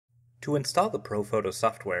To install the ProPhoto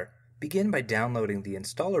software, begin by downloading the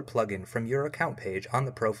installer plugin from your account page on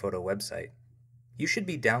the ProPhoto website. You should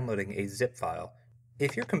be downloading a zip file.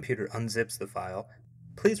 If your computer unzips the file,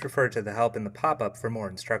 please refer to the help in the pop-up for more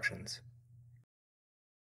instructions.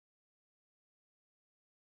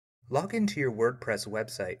 Log into your WordPress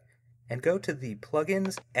website and go to the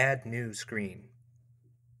Plugins Add New screen.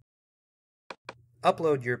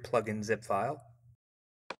 Upload your plugin zip file.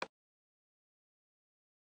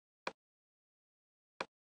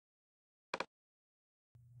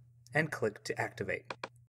 And click to activate.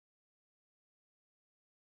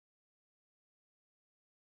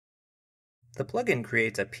 The plugin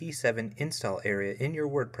creates a P7 install area in your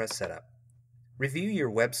WordPress setup. Review your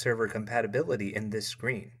web server compatibility in this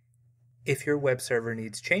screen. If your web server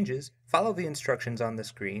needs changes, follow the instructions on the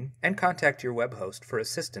screen and contact your web host for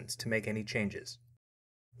assistance to make any changes.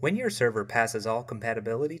 When your server passes all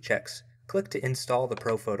compatibility checks, click to install the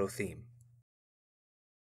ProPhoto theme.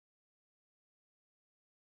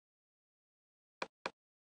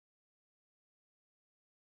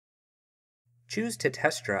 Choose to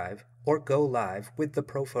test drive or go live with the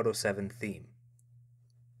ProPhoto 7 theme.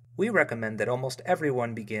 We recommend that almost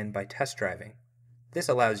everyone begin by test driving. This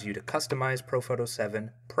allows you to customize ProPhoto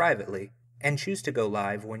 7 privately and choose to go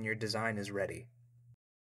live when your design is ready.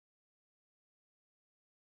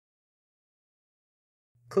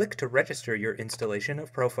 Click to register your installation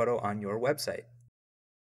of ProPhoto on your website.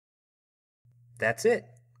 That's it!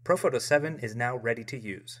 ProPhoto 7 is now ready to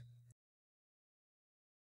use.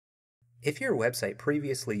 If your website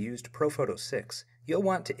previously used ProPhoto 6, you'll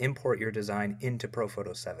want to import your design into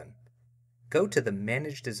ProPhoto 7. Go to the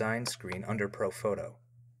Managed Designs screen under ProPhoto.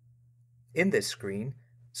 In this screen,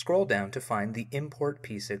 scroll down to find the Import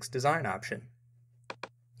P6 Design option.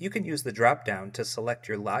 You can use the drop-down to select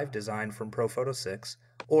your live design from ProPhoto 6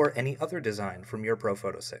 or any other design from your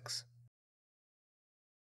ProPhoto 6.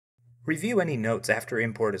 Review any notes after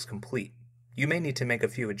import is complete. You may need to make a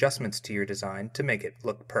few adjustments to your design to make it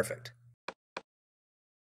look perfect.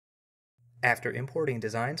 After importing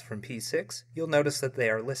designs from P6, you'll notice that they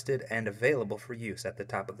are listed and available for use at the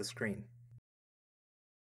top of the screen.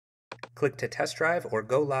 Click to test drive or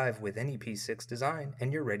go live with any P6 design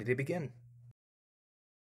and you're ready to begin.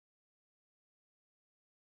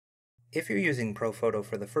 If you're using ProPhoto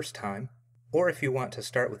for the first time, or if you want to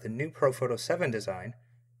start with a new ProPhoto 7 design,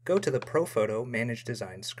 go to the ProPhoto Managed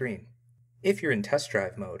Designs screen. If you're in test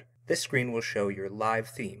drive mode, this screen will show your live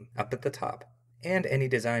theme up at the top, and any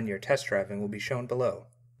design you're test driving will be shown below.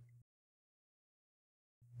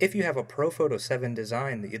 If you have a ProPhoto 7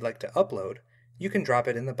 design that you'd like to upload, you can drop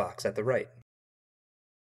it in the box at the right.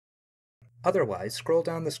 Otherwise, scroll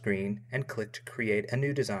down the screen and click to create a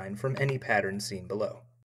new design from any pattern seen below.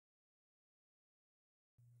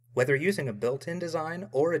 Whether using a built-in design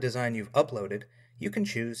or a design you've uploaded, you can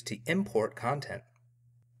choose to import content.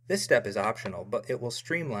 This step is optional, but it will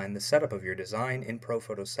streamline the setup of your design in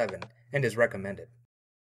ProPhoto 7 and is recommended.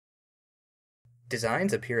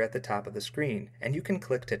 Designs appear at the top of the screen, and you can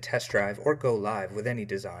click to test drive or go live with any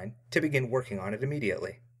design to begin working on it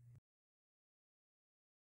immediately.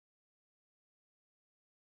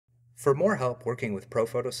 For more help working with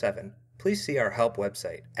ProPhoto 7, please see our help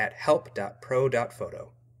website at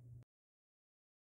help.pro.photo.